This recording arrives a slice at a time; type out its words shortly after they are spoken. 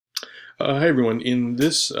Hi everyone. In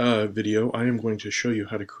this video, I am going to show you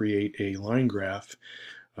how to create a line graph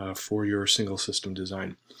for your single system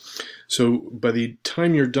design. So by the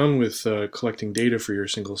time you're done with collecting data for your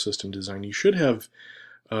single system design, you should have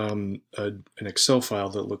an Excel file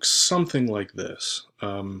that looks something like this.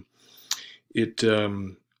 You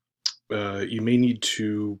may need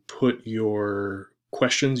to put your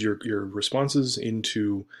questions, your responses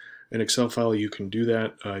into an Excel file. You can do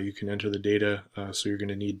that. You can enter the data. So you're going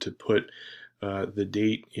to need to put the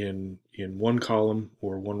date in one column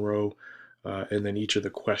or one row, and then each of the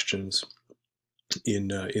questions in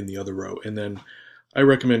the other row. And then I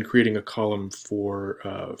recommend creating a column for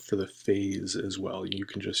the phase as well. You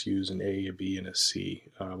can just use an A, a B, and a C.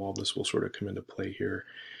 All this will sort of come into play here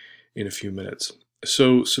in a few minutes.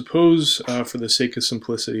 So suppose, for the sake of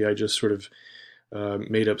simplicity, I just sort of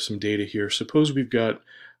made up some data here. Suppose we've got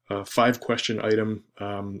a 5-question item,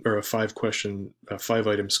 or a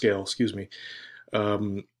 5-item scale, excuse me,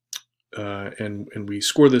 and we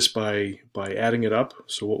score this by adding it up.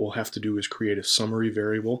 So what we'll have to do is create a summary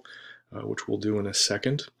variable, which we'll do in a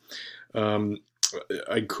second.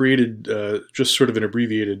 I created just sort of an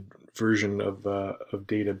abbreviated version of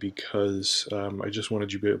data because I just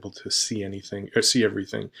wanted you to be able to see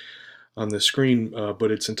everything on the screen,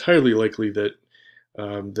 but it's entirely likely that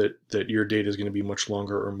that your data is going to be much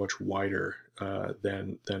longer or much wider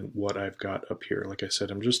than what I've got up here. Like I said,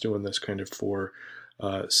 I'm just doing this kind of for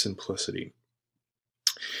simplicity.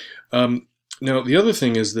 Now the other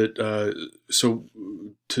thing is that so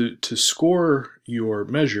to score your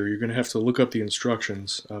measure, you're going to have to look up the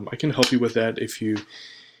instructions. I can help you with that if you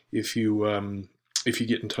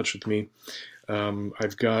get in touch with me.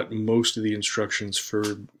 I've got most of the instructions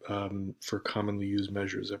for commonly used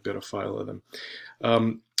measures. I've got a file of them.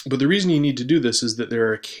 But the reason you need to do this is that there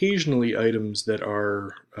are occasionally items that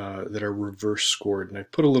are reverse scored, and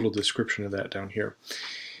I've put a little description of that down here.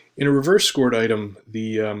 In a reverse scored item,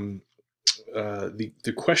 the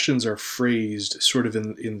questions are phrased sort of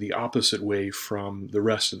in the opposite way from the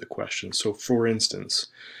rest of the questions. So, for instance,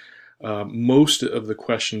 most of the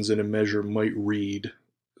questions in a measure might read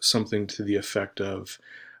something to the effect of,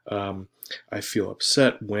 I feel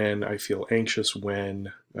upset when, I feel anxious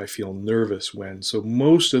when, I feel nervous when. So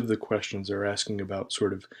most of the questions are asking about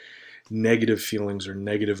sort of negative feelings or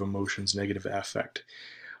negative emotions, negative affect.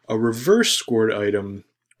 A reverse scored item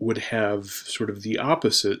would have sort of the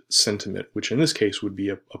opposite sentiment, which in this case would be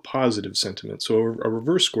a positive sentiment. So a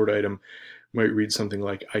reverse scored item might read something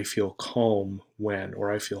like, I feel calm when, or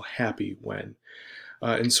I feel happy when.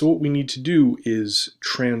 And so what we need to do is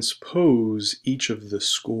transpose each of the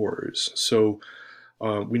scores. So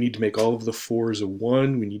we need to make all of the 4s a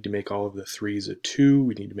 1, we need to make all of the 3s a 2,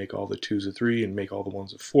 we need to make all the 2s a 3, and make all the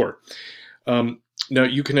 1s a 4. Now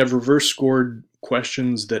you can have reverse scored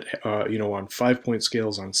questions that, on 5-point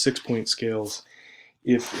scales, on 6-point scales.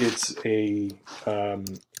 If it's a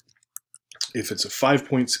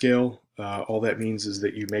 5-point scale, all that means is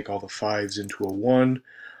that you make all the 5s into a 1,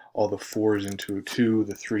 all the 4s into a 2,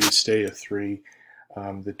 the 3s stay a 3,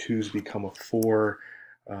 the 2s become a 4,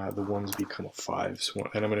 the 1s become a 5. So,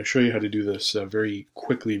 and I'm going to show you how to do this very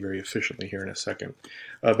quickly, very efficiently here in a second.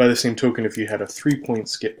 By the same token, if you had a 3-point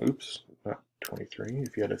scale, oops, not 23,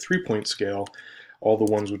 if you had a 3-point scale, all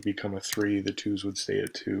the 1s would become a 3, the 2s would stay a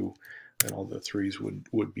 2, and all the 3s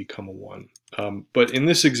would become a 1. But in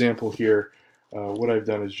this example here, what I've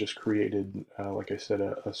done is just created, like I said,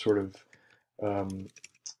 a sort of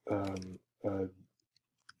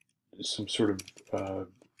some sort of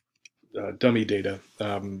dummy data.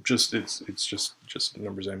 It's just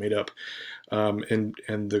numbers I made up. And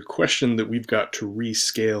the question that we've got to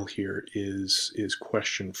rescale here is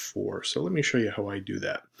question 4. So let me show you how I do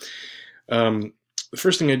that. The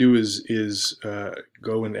first thing I do is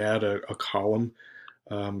go and add a column.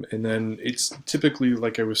 And then it's typically,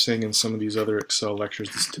 like I was saying in some of these other Excel lectures,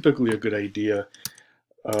 it's typically a good idea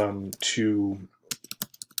to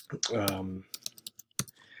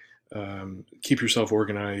keep yourself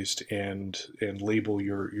organized and label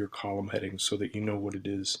your column headings so that you know what it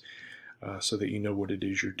is,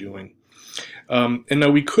 you're doing. And now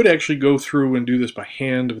we could actually go through and do this by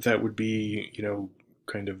hand, but that would be,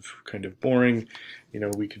 kind of boring.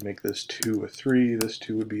 We could make this 2 a 3, this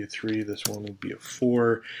 2 would be a 3, this 1 would be a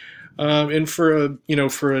 4. And for a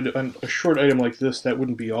short item like this, that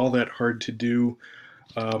wouldn't be all that hard to do.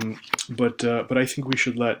 But I think we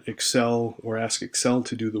should let Excel, or ask Excel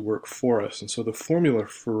to do the work for us. And so the formula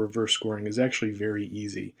for reverse scoring is actually very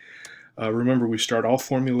easy. Remember, we start all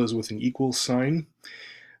formulas with an equals sign.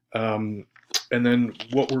 And then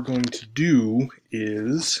what we're going to do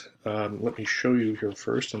is, let me show you here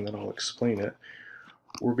first, and then I'll explain it.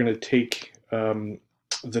 we're going to take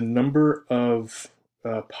the number of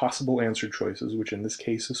possible answer choices, which in this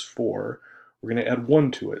case is 4. We're going to add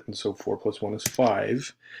 1 to it, and so 4 plus 1 is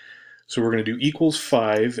 5. So we're going to do equals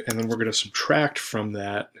 5, and then we're going to subtract from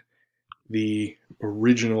that the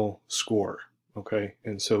original score. Okay,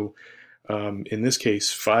 and so in this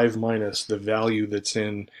case, 5 minus the value that's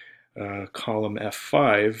in column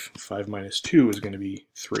F5, 5 minus 2 is going to be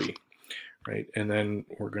 3, right? And then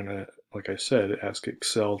we're going to, like I said, ask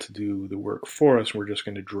Excel to do the work for us. We're just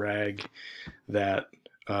going to drag that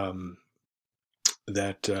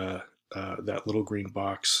that little green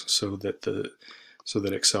box so that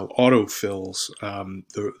Excel autofills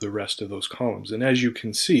the rest of those columns. And as you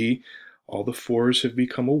can see, all the 4s have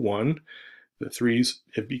become a 1, the 3s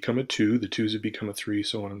have become a 2, the 2s have become a 3,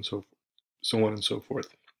 so on and so forth.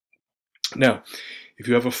 Now, if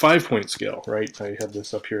you have a 5-point scale, right? I had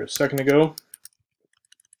this up here a second ago,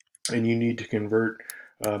 and you need to convert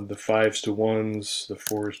the 5s to 1s, the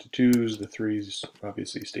 4s to 2s, the 3s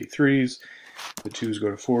obviously stay 3s, the 2s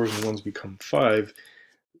go to 4s, and 1s become 5.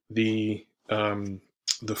 The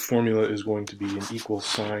formula is going to be an equal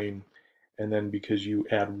sign, and then because you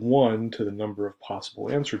add 1 to the number of possible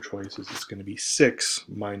answer choices, it's going to be 6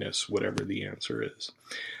 minus whatever the answer is.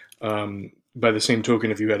 By the same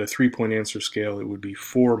token, if you had a 3-point answer scale, it would be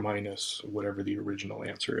 4 minus whatever the original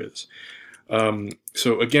answer is.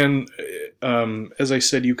 So again, as I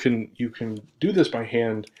said, you can do this by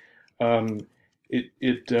hand.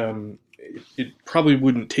 It probably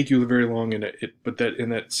wouldn't take you very long, and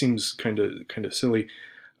that seems kind of silly.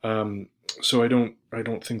 So I don't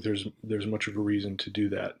think there's much of a reason to do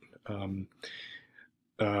that.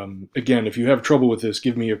 Again, if you have trouble with this,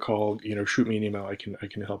 give me a call. Shoot me an email. I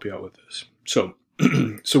can help you out with this. So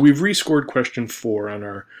so we've rescored question 4 on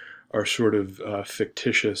our sort of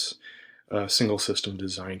fictitious single system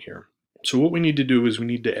design here. So what we need to do is we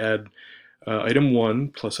need to add item 1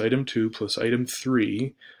 plus item 2 plus item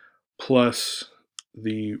 3 plus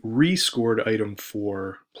the rescored item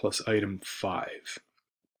 4 plus item 5.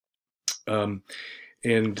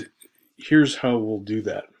 And here's how we'll do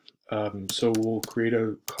that. So we'll create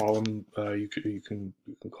a column. You can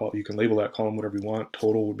label that column whatever you want.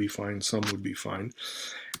 Total would be fine. Sum would be fine.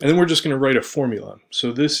 And then we're just going to write a formula.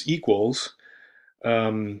 So this equals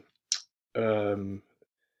all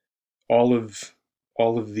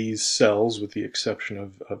of these cells with the exception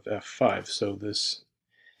of F5. So this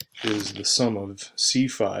is the sum of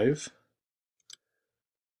C5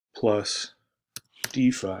 plus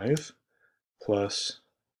D5 plus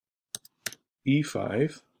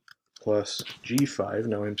E5 plus G5.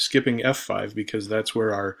 Now I'm skipping F5 because that's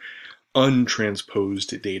where our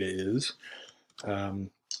untransposed data is,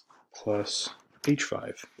 plus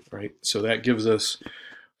H5, right? So that gives us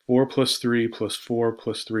 4 plus 3 plus 4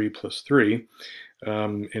 plus 3 plus 3.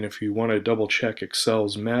 And if you want to double check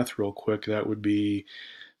Excel's math real quick, that would be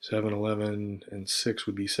 7, 11, and 6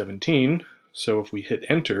 would be 17. So if we hit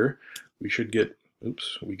enter, we should get,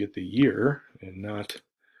 we get the year and not,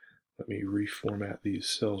 let me reformat these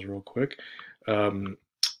cells real quick. Get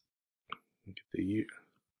the year.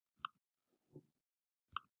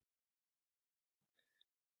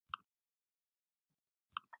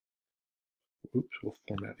 We'll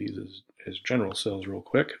format these as general cells real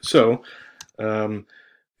quick. So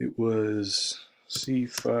it was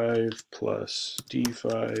C5 plus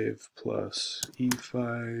D5 plus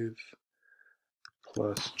E5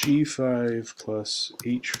 plus G5 plus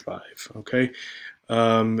H5, okay?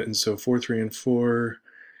 And so 4, 3, and 4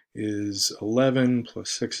 is 11 plus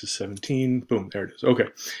 6 is 17. Boom, there it is. Okay.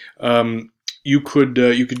 You could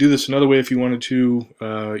do this another way if you wanted to.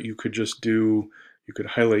 You could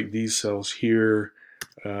highlight these cells here,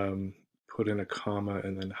 put in a comma,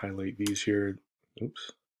 and then highlight these here.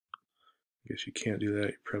 Oops. I guess you can't do that.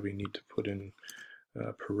 You probably need to put in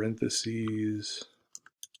parentheses.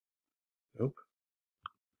 Nope.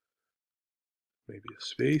 Maybe a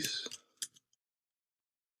space.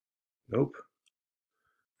 Nope.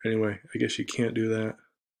 Anyway, I guess you can't do that.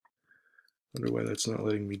 Wonder why that's not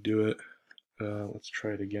letting me do it. Let's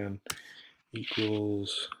try it again.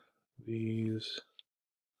 Equals these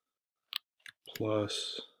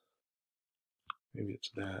plus, maybe it's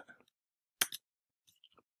that.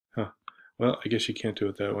 Huh. Well, I guess you can't do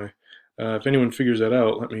it that way. If anyone figures that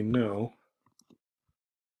out, let me know.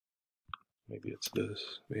 Maybe it's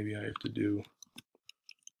this. Maybe I have to do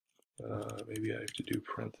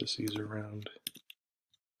parentheses around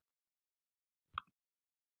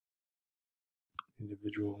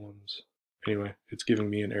individual ones. Anyway, it's giving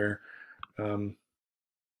me an error.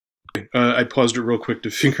 I paused it real quick to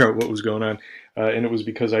figure out what was going on, and it was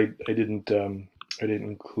because I didn't I didn't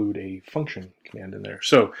include a function command in there.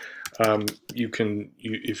 So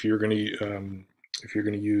if you're going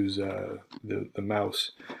to use the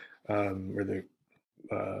mouse or the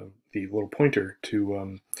little pointer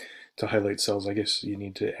to highlight cells, I guess you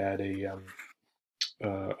need to add a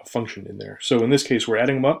function in there. So in this case, we're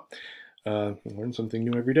adding them up. Learn something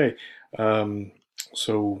new every day.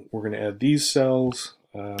 So we're going to add these cells.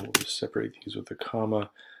 We'll just separate these with a comma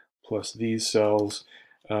plus these cells.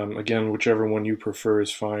 Again, whichever one you prefer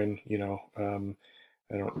is fine. You know,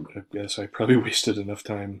 I guess I probably wasted enough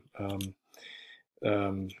time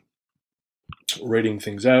writing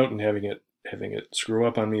things out and having it screw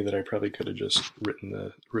up on me that I probably could have just written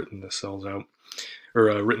the cells out, or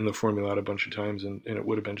written the formula out a bunch of times, and it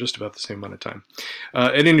would have been just about the same amount of time.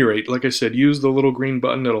 At any rate, like I said, use the little green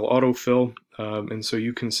button; it'll autofill, and so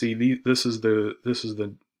you can see these are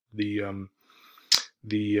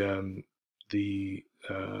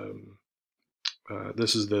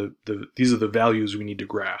the values we need to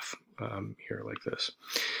graph here, like this.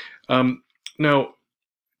 Now,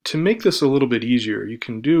 to make this a little bit easier, you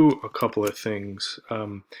can do a couple of things.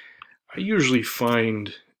 I usually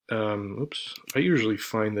find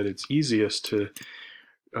that it's easiest to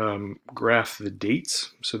graph the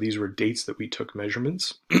dates. So these were dates that we took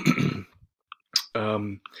measurements.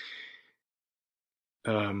 I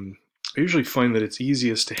usually find that it's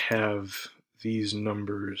easiest to have these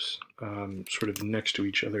numbers sort of next to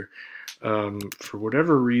each other. For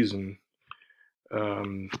whatever reason,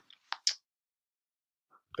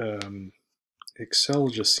 Excel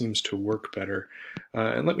just seems to work better.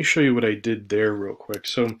 And let me show you what I did there real quick.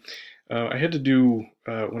 So I had to do,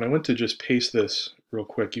 when I went to just paste this real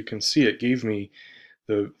quick, you can see it gave me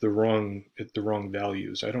the wrong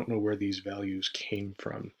values. I don't know where these values came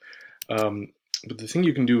from. But the thing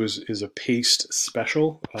you can do is a paste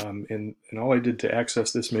special, and all I did to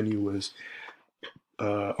access this menu was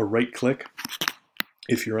a right click.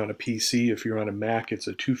 If you're on a PC, if you're on a Mac, it's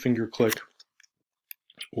a 2-finger click,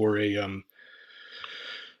 or a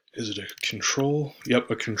is it a control?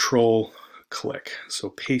 Yep, a control click. So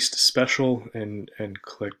paste special and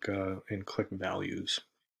click values.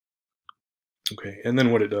 Okay, and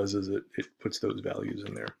then what it does is it puts those values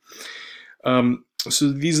in there.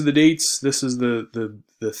 So these are the dates. This is the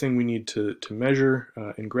thing we need to measure.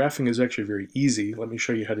 And graphing is actually very easy. Let me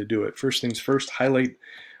show you how to do it. First things first, highlight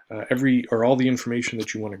all the information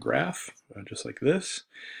that you want to graph, just like this.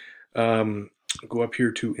 Go up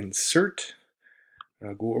here to Insert.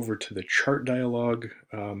 Go over to the Chart dialog.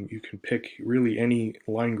 You can pick really any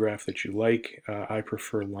line graph that you like. I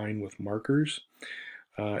prefer line with markers.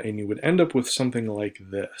 And you would end up with something like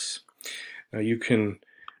this. Now you can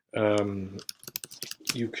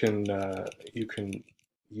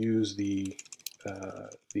use the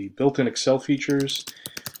built-in Excel features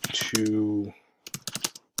to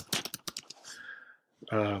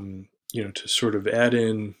to sort of add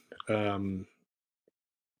in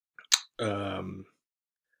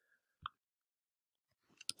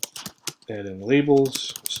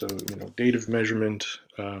labels. So date of measurement.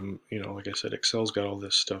 Like I said, Excel's got all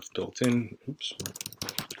this stuff built in. Oops,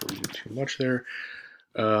 before we do too much there.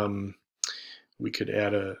 We could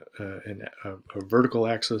add a vertical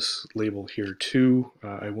axis label here too.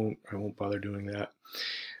 I won't bother doing that.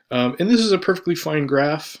 And this is a perfectly fine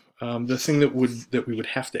graph. The thing that we would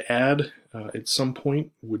have to add at some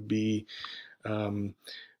point would be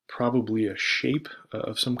probably a shape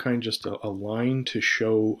of some kind, just a line to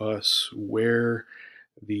show us where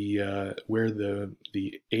the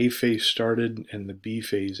A phase started and the B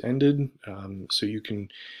phase ended. So you can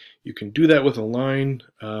do that with a line.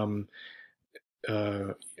 I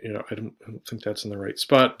don't think that's in the right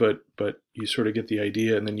spot, but you sort of get the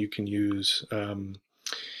idea, and then you can use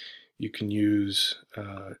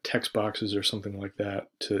text boxes or something like that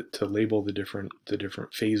to label the different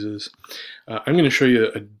phases. I'm going to show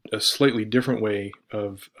you a slightly different way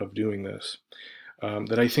of doing this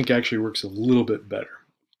that I think actually works a little bit better.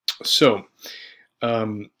 So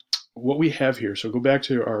what we have here, so go back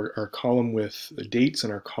to our column with the dates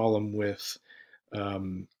and our column with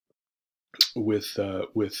the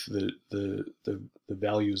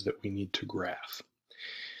values that we need to graph.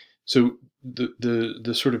 So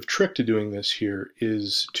the sort of trick to doing this here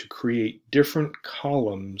is to create different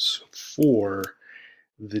columns for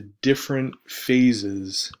the different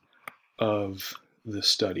phases of the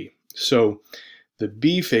study. So the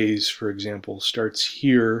B phase, for example, starts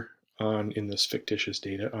here in this fictitious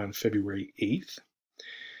data on February 8th.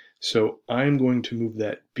 So I'm going to move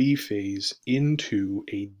that B phase into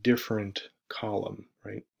a different column,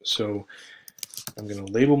 right? So I'm going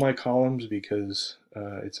to label my columns because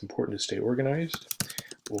it's important to stay organized.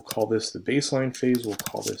 We'll call this the baseline phase. We'll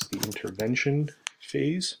call this the intervention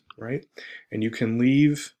phase, right? And you can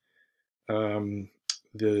leave the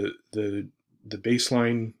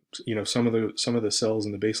baseline, some of the cells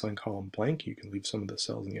in the baseline column blank. You can leave some of the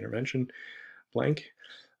cells in the intervention blank.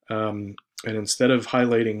 And instead of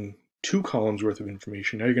highlighting 2 columns worth of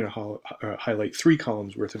information, now you're going to highlight 3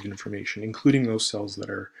 columns worth of information, including those cells that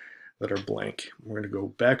are blank. We're going to go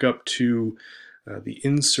back up to the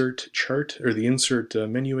insert chart, or the insert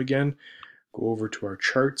menu again. Go over to our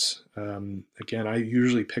charts. Again, I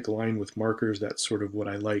usually pick a line with markers. That's sort of what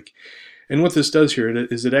I like. And what this does here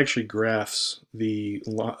is it actually graphs the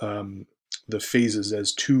phases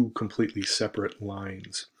as 2 completely separate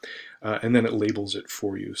lines. And then it labels it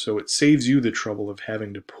for you. So it saves you the trouble of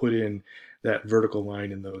having to put in that vertical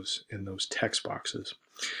line in those text boxes.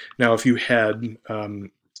 Now, if you had,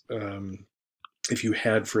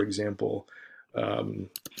 for example, an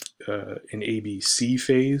ABC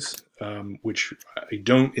phase, which I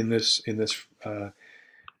don't in this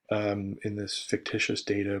fictitious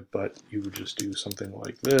data, but you would just do something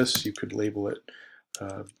like this. You could label it,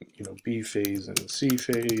 B phase and C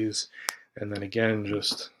phase, and then again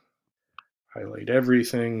just highlight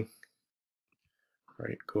everything.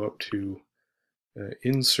 Right, go up to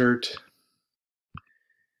insert.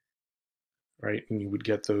 Right, and you would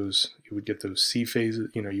get those C phases.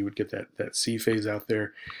 You would get that C phase out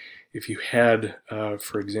there. If you had,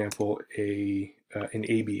 for example, an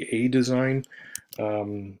ABA design,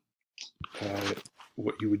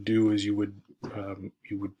 what you would do is you would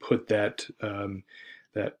put that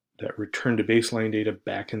return to baseline data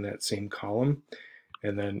back in that same column,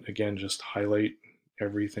 and then again just highlight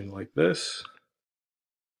everything like this,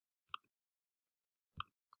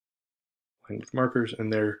 line with markers,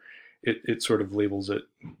 and there. It sort of labels it,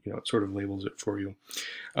 it sort of labels it for you.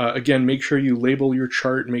 Again, make sure you label your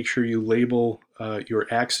chart. Make sure you label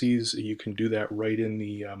your axes. You can do that right in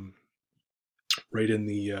the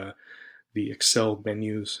Excel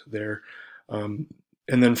menus there. And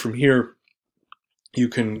then from here, you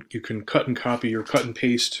can cut and copy or cut and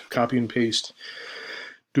paste, copy and paste,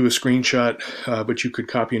 do a screenshot, but you could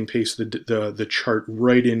copy and paste the chart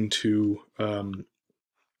right into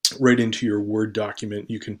your Word document.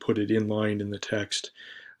 You can put it inline in the text.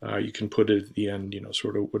 You can put it at the end,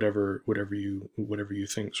 sort of whatever you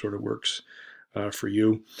think sort of works for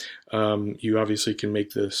you. You obviously can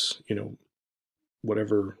make this,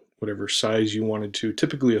 whatever size you wanted to.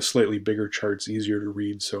 Typically, a slightly bigger chart's easier to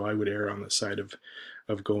read, so I would err on the side of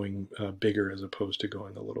going bigger as opposed to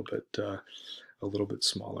going a little bit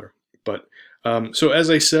smaller. But so as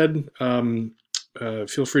I said.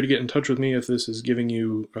 Feel free to get in touch with me if this is giving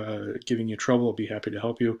you trouble. I'll be happy to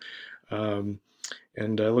help you. And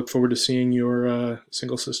I look forward to seeing your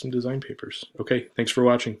single system design papers. Okay, thanks for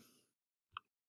watching.